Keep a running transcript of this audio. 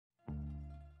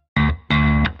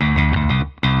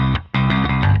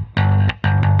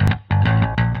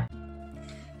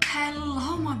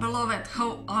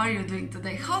you doing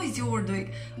today? How is your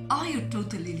doing? Are you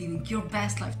totally living your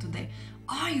best life today?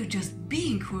 Are you just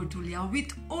being who you truly are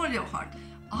with all your heart?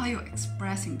 Are you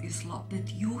expressing this love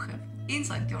that you have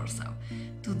inside yourself?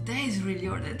 Today is really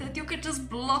your day that you can just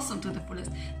blossom to the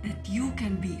fullest, that you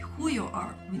can be who you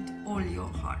are with all your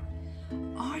heart.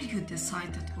 Are you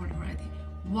decided already?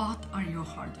 What are your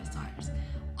heart desires?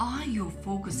 Are you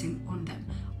focusing on them?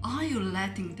 Are you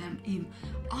letting them in?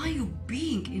 Are you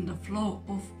being in the flow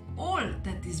of all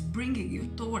that is bringing you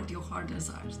toward your heart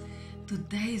desires?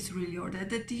 Today is really your day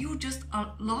that you just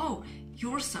allow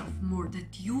yourself more,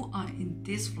 that you are in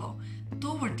this flow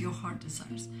toward your heart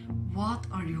desires. What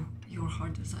are your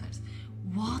heart desires?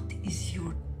 What is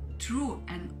your true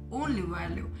and only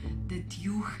value that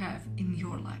you have in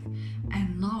your life?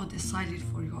 And now decide it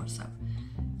for yourself.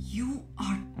 You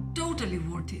are totally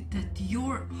worthy that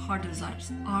your heart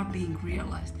desires are being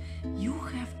realized. You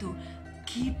have to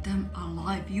keep them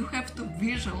alive. You have to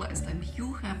visualize them.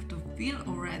 You have to feel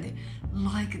already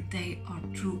like they are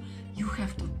true. You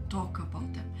have to talk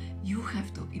about them. You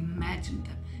have to imagine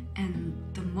them. And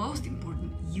the most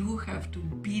important, you have to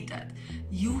be that.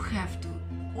 You have to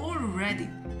already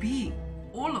be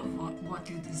all of what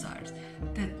you desire,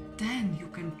 that then you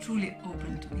can truly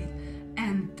open to it.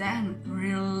 And then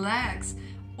relax.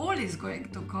 All is going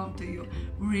to come to you.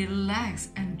 Relax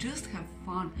and just have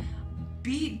fun.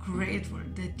 Be grateful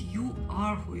that you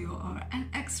are who you are and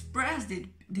express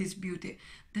this beauty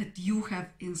that you have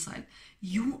inside.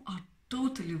 You are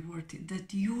totally worthy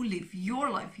that you live your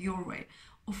life your way.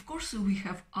 Of course, we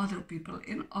have other people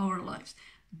in our lives.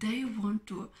 They want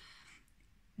to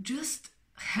just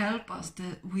help us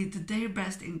with their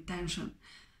best intentions,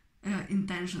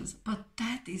 but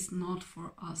that is not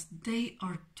for us. They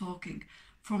are talking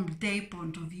from their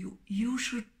point of view. You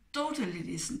should totally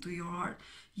listen to your heart.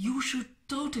 You should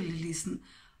totally listen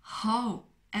how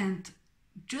and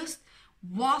just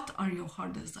what are your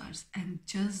heart desires, and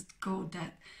just go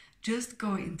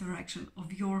in direction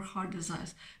of your heart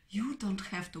desires. You don't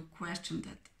have to question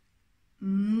that.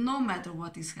 No matter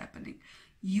what is happening,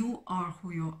 you are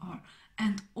who you are,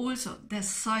 and also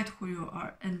decide who you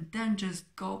are, and then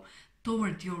just go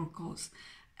toward your goals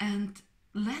and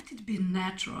let it be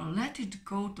natural. Let it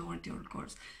go toward your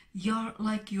goals. You're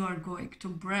like you are going to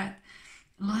bread,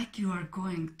 like you are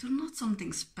going to not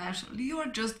something special. You are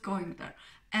just going there,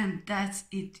 and that's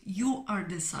it. You are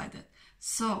decided.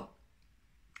 So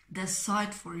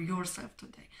decide for yourself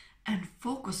today and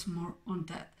focus more on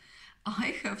that.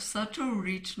 I have such a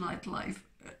rich nightlife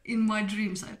in my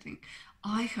dreams. I think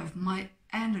I have my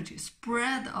energy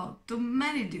spread out to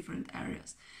many different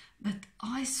areas, that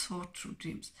I saw through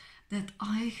dreams that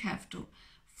I have to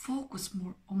focus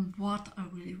more on what I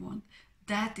really want.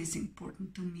 That is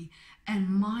important to me, and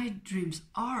my dreams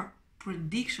are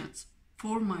predictions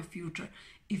for my future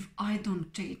if I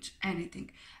don't change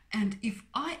anything. And if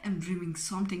I am dreaming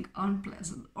something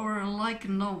unpleasant, or like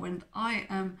now when I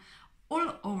am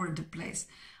all over the place,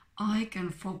 I can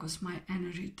focus my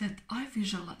energy that I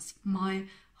visualize my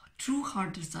true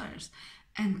heart desires,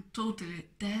 and totally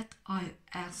that I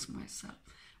ask myself,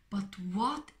 but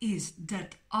what is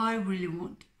that I really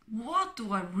want? What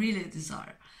do I really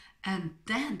desire? And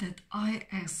then that I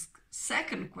ask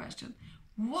second question,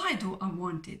 why do I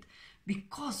want it?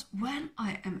 Because when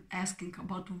I am asking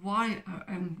about why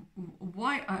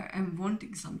I am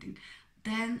wanting something,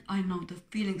 then I know the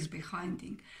feelings behind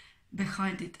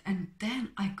it, and then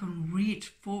I can reach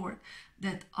forward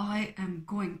that I am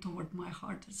going toward my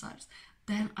heart desires.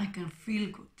 Then I can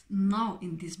feel good now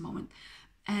in this moment,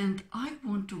 and I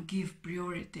want to give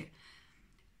priority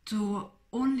to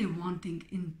only one thing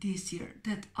in this year,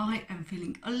 that I am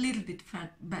feeling a little bit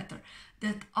better,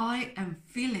 that I am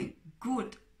feeling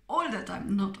good all the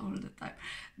time, not all the time,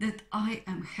 that I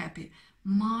am happy.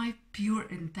 My pure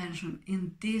intention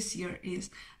in this year is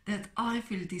that I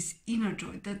feel this inner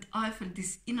joy, that I feel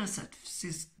this inner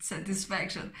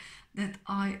satisfaction, that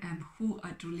I am who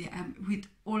I truly am with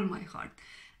all my heart.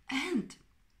 And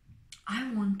I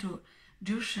want to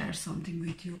just share something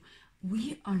with you.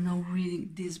 We are now reading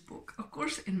this book, A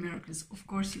Course in Miracles. Of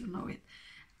course you know it,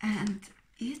 and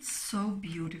it's so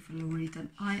beautifully written.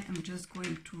 I am just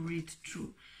going to read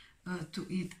through to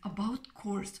it about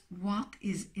course. What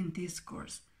is in this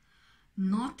course?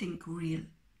 Nothing real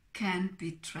can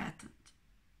be threatened.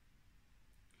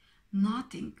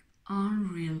 Nothing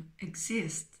unreal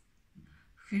exists.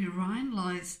 Herein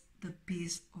lies the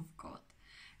peace of God.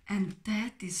 And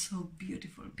that is so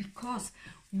beautiful, because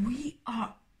we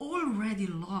are already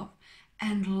love,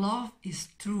 and love is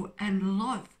true, and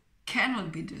love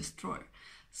cannot be destroyed.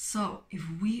 So if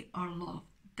we are love,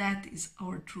 that is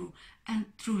our true and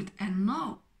truth. And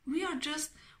now we are just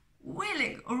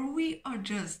willing, or we are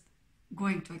just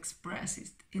going to express it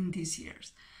in these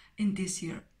years. In this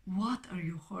year, what are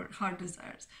your heart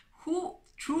desires? Who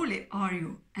truly are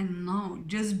you? And now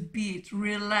just be it,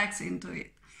 relax into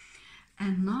it.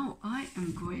 And now I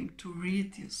am going to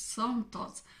read you some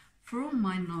thoughts from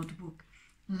my notebook.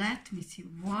 Let me see,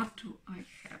 what do I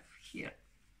have here?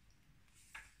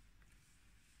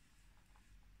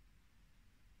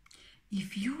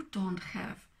 If you don't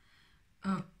have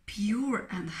a pure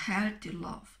and healthy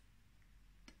love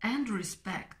and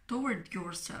respect toward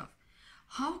yourself,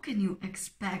 how can you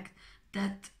expect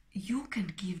that you can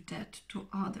give that to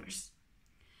others?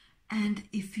 And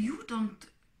if you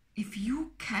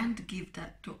can't give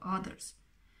that to others,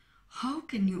 how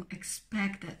can you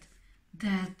expect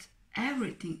that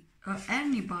everything or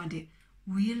anybody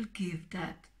will give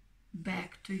that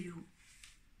back to you?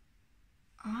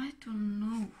 I don't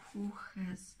know who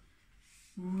has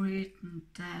written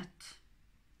that.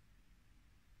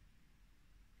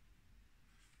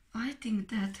 I think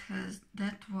that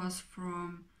was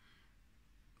from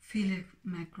Philip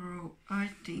McGraw, I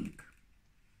think.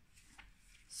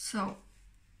 So,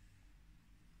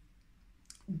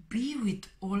 be with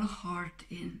all heart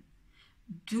in,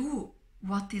 do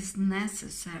what is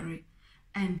necessary,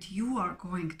 and you are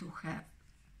going to have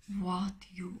what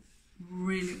you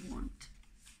really want.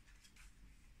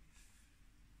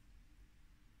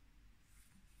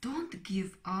 Don't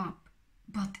give up,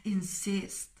 but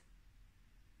insist.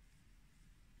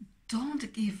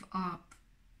 Don't give up,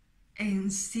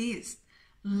 insist.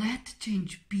 Let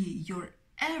change be your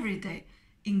everyday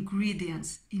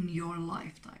ingredients in your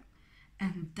lifetime.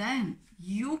 And then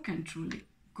you can truly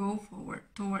go forward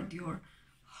toward your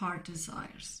heart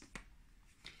desires.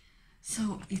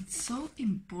 So it's so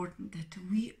important that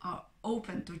we are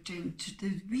open to change,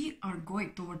 that we are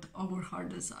going toward our heart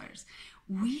desires.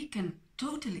 We can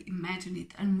totally imagine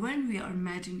it, and when we are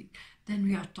imagining it, then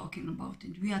we are talking about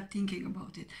it, we are thinking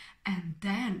about it, and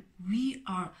then we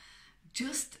are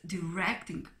just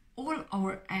directing all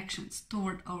our actions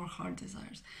toward our heart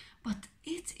desires. But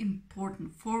it's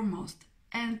important foremost,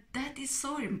 and that is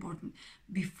so important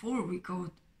before we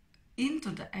go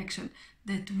into the action,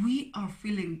 that we are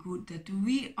feeling good, that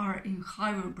we are in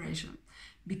high vibration,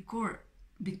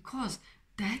 because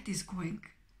that is going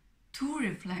to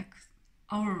reflect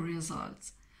our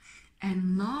results.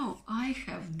 And now I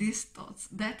have these thoughts,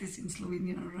 that is in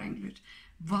Slovenian language,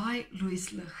 by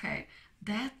Louis Lehay.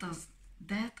 That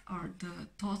are the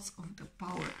thoughts of the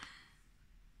power.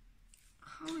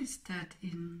 How is that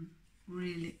in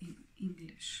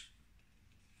English?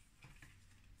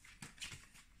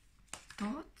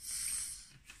 Thoughts?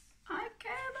 I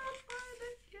cannot find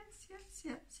it.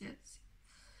 Yes.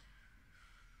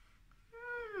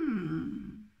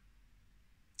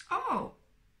 Oh,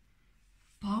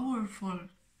 powerful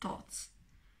thoughts.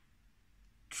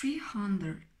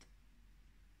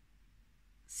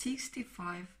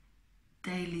 365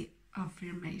 daily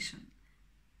affirmations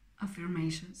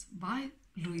by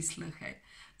Louis Lehay.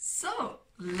 So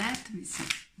let me see,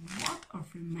 what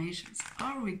affirmations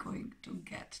are we going to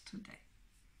get today?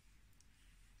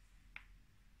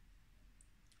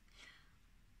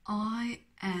 I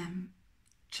am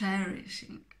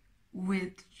cherishing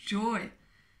with joy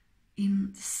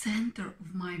in the center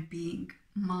of my being,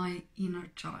 my inner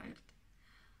child.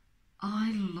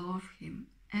 I love him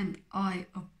and I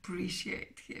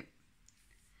appreciate him.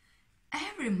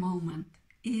 Every moment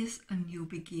is a new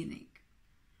beginning.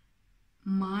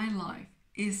 My life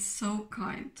is so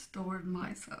kind toward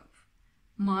myself.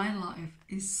 My life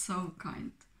is so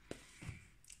kind.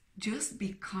 Just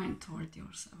be kind toward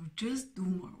yourself. Just do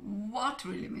more. What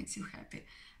really makes you happy?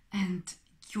 And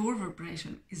your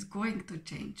vibration is going to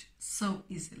change so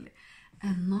easily.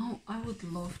 And now I would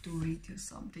love to read you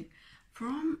something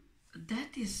from,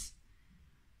 that is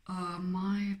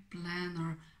My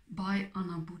Planner by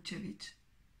Anna Bucevic.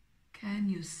 Can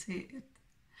you see it?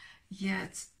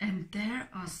 Yes, and there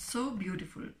are so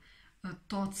beautiful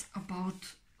thoughts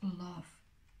about love.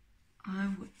 I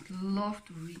would love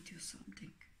to read you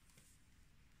something.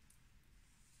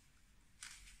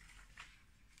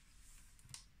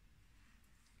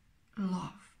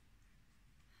 Love.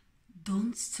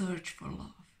 Don't search for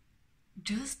love.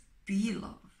 Just be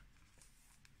love.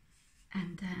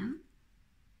 And then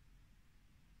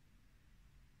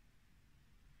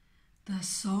the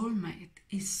soulmate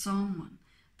is someone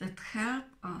that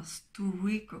helps us to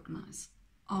recognize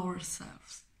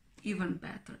ourselves even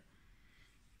better.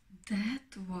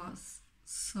 That was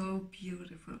so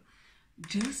beautiful.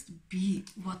 Just be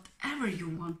whatever you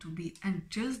want to be, and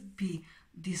just be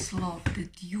this love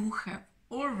that you have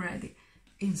already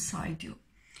inside you.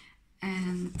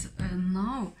 And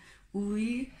now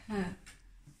we have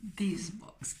this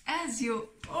box, as you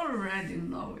already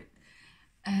know it.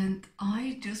 And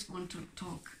I just want to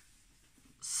talk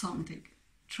something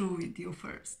true with you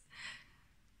first.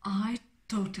 I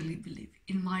totally believe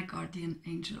in my guardian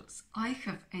angels. I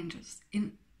have angels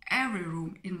in every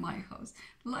room in my house.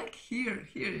 Like here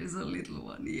is a little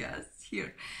one, yes,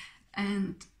 here.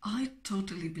 And I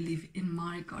totally believe in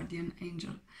my guardian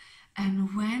angel.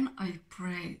 And when I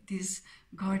pray this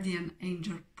guardian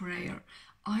angel prayer,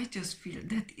 I just feel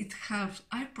that it helps.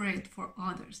 I pray it for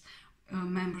others,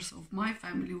 members of my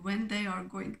family, when they are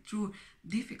going through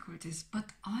difficulties,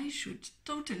 but I should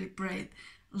totally pray it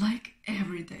like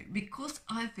every day, because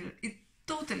I feel it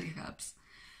totally helps.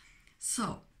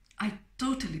 So I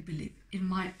totally believe in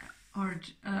my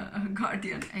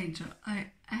guardian angel,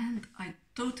 and I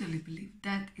totally believe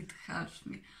that it helps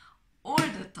me all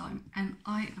the time, and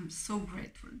I am so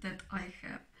grateful that I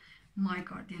have my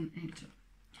guardian angel.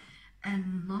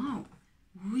 And now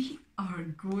we are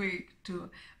going to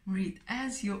read,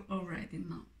 as you already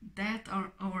know, that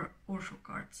are our Osho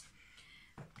cards.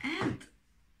 And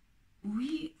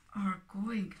we are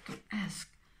going to ask,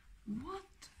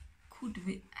 what could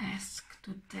we ask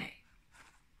today?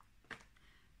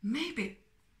 Maybe,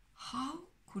 how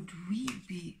could we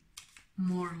be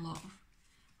more love?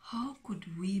 How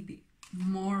could we be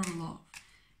more love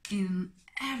in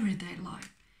everyday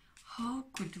life? How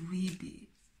could we be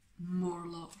more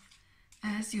love?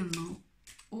 As you know,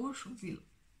 Osho will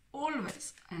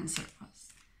always answer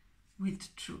us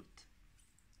with truth.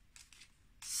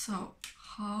 So,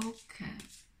 how can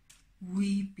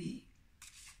we be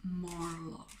more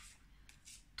love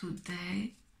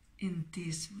today in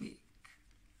this week?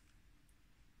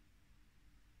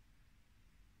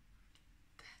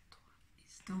 That one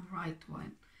is the right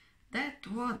one. That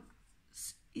one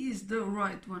is the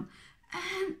right one.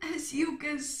 And as you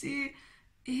can see,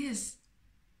 is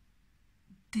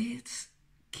this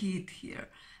kid here,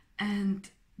 and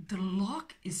the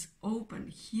lock is open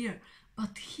here,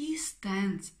 but he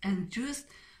stands and just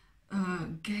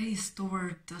gaze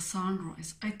toward the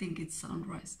sunrise. I think it's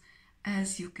sunrise,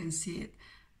 as you can see it,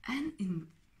 and in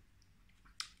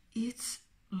its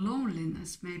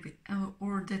loneliness maybe,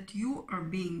 or that you are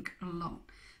being alone.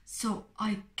 So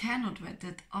I cannot wait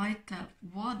that I tell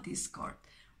what this card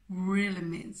really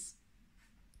means.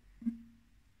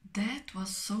 That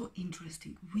was so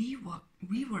interesting. We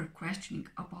were questioning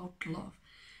about love,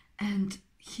 and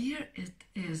here it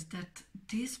is that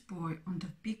this boy on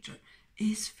the picture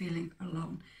is feeling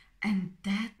alone, and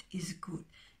that is good.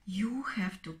 You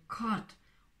have to cut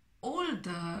all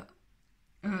the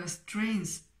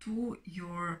strains to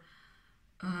your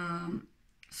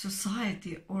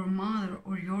society or mother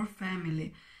or your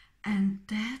family, and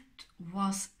that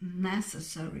was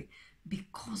necessary,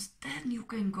 because then you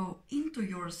can go into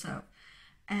yourself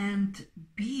and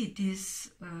be these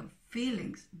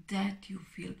feelings that you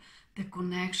feel, the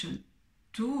connection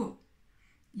to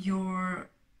your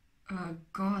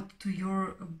God, to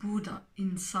your Buddha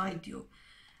inside you.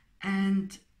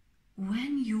 And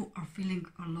when you are feeling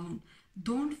alone,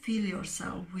 don't fill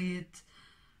yourself with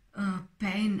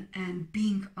pain and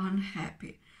being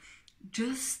unhappy.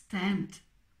 Just stand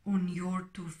on your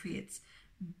 2 feet.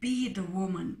 Be the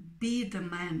woman, be the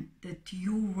man that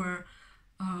you were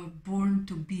born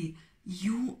to be.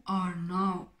 You are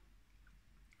now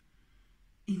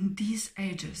in these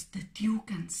ages that you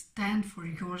can stand for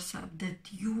yourself,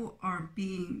 that you are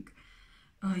being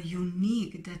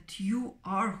unique, that you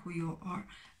are who you are,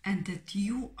 and that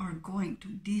you are going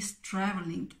to this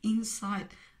traveling inside.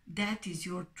 That is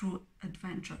your true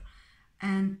adventure.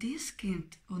 And this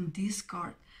kid on this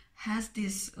card has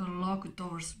these locked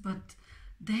doors, but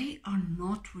they are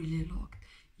not really locked.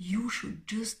 You should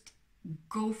just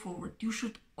go forward. You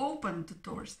should open the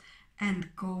doors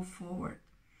and go forward.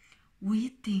 We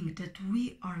think that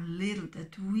we are little,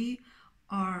 that we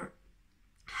are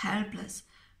helpless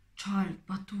child,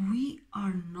 but we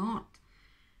are not.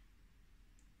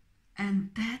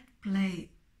 And that play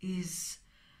is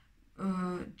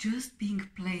just being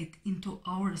played into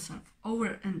ourselves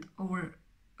over and over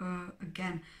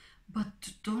again.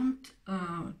 But don't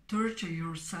torture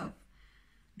yourself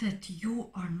that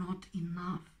you are not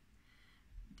enough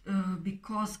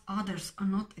because others are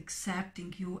not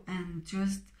accepting you, and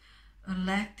just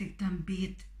letting them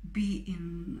be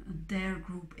in their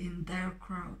group, in their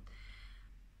crowd.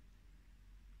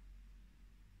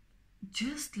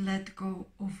 Just let go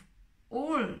of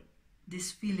all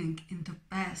this feeling in the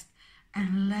past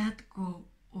and let go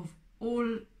of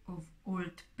all of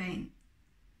old pain.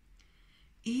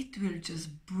 It will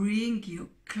just bring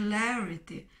you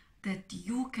clarity that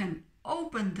you can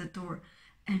open the door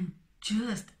and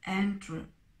just enter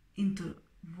into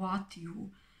what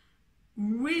you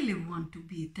really want to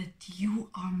be, that you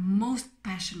are most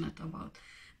passionate about,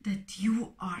 that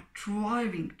you are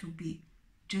striving to be.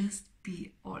 Just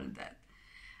be all that.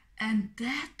 And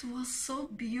that was so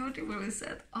beautifully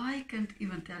said. I can't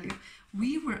even tell you.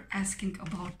 We were asking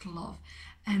about love,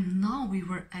 and now we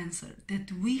were answered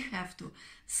that we have to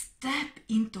step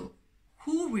into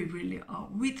who we really are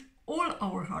with all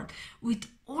our heart, with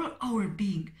all our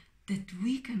being, that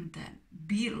we can then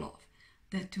be love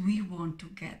that we want to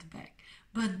get back,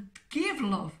 but give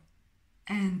love.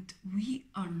 And we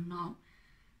are now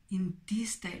in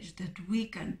this stage that we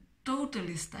can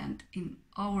totally stand in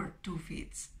our 2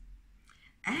 feet.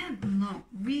 And now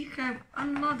we have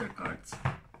another card.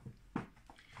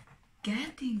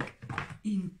 Getting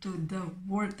into the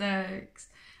Vortex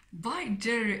by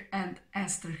Jerry and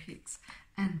Esther Hicks.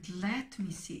 And let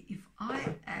me see if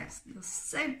I ask the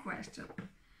same question.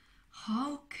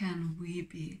 How can we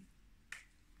be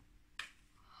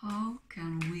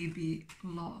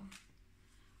love?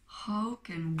 How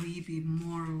can we be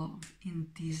more love in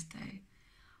this day?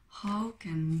 How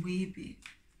can we be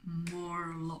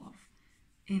more love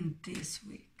in this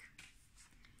week?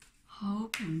 How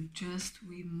can just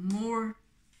we more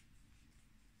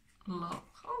love?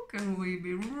 How can we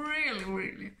be really,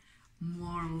 really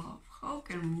more love? How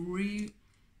can we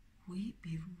be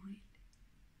really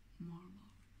more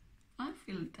love? I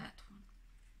feel that one.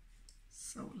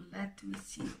 So let me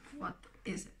see, what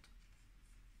is it?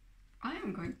 I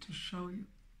am going to show you.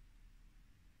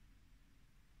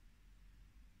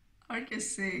 Are you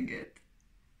seeing it?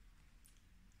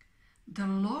 The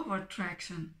law of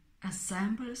attraction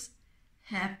assembles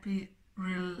happy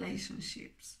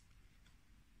relationships.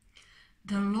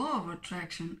 The law of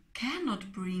attraction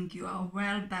cannot bring you a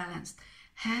well-balanced,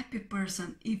 happy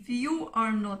person if you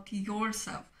are not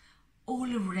yourself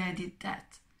already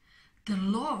that. The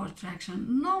law of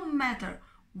attraction, no matter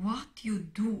what you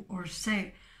do or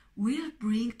say, will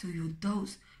bring to you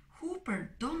those who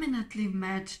predominantly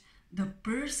match the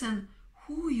person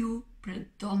who you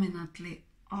predominantly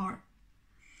are.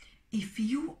 If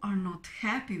you are not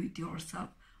happy with yourself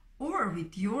or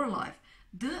with your life,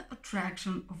 the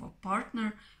attraction of a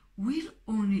partner will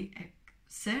only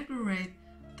exaggerate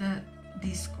the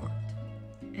discord.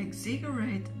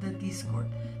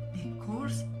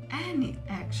 Because any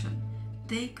action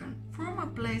taken from a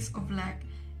place of lack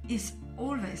is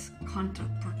always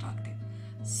counterproductive.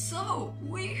 So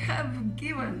we have been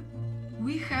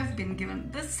given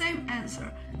the same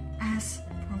answer as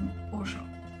from Osho.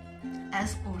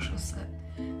 As Osho said,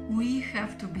 we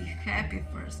have to be happy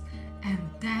first, and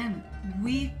then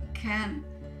we can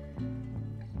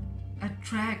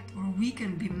attract, or we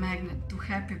can be magnet to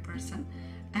happy person,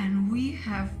 and we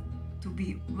have to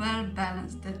be well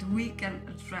balanced, that we can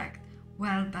attract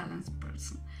well balanced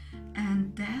person.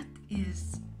 And that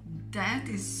is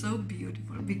so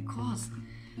beautiful, because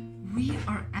we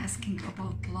are asking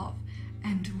about love,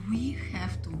 and we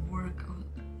have to work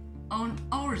on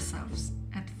ourselves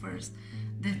at first,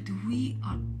 that we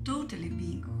are totally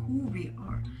being who we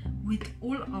are with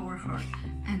all our heart.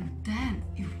 And then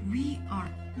if we are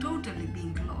totally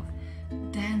being love,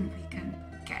 then we can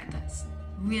get this.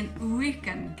 We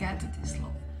can get this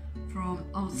love from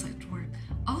outside world.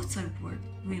 Outside world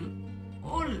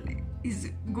is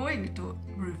going to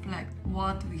reflect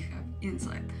what we have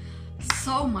inside.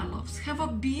 So my loves, have a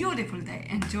beautiful day.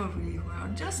 Enjoy really who you are.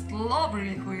 Just love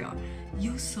really who you are.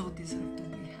 You so deserve to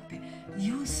be happy.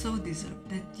 You so deserve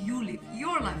that you live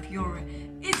your life your way.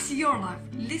 It's your life.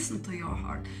 Listen to your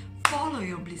heart. Follow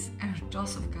your bliss, as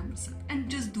Joseph Campbell said, and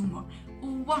just do more.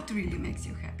 What really makes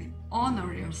you happy?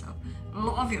 Honor yourself,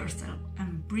 love yourself,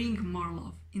 and bring more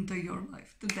love into your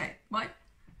life today. Bye.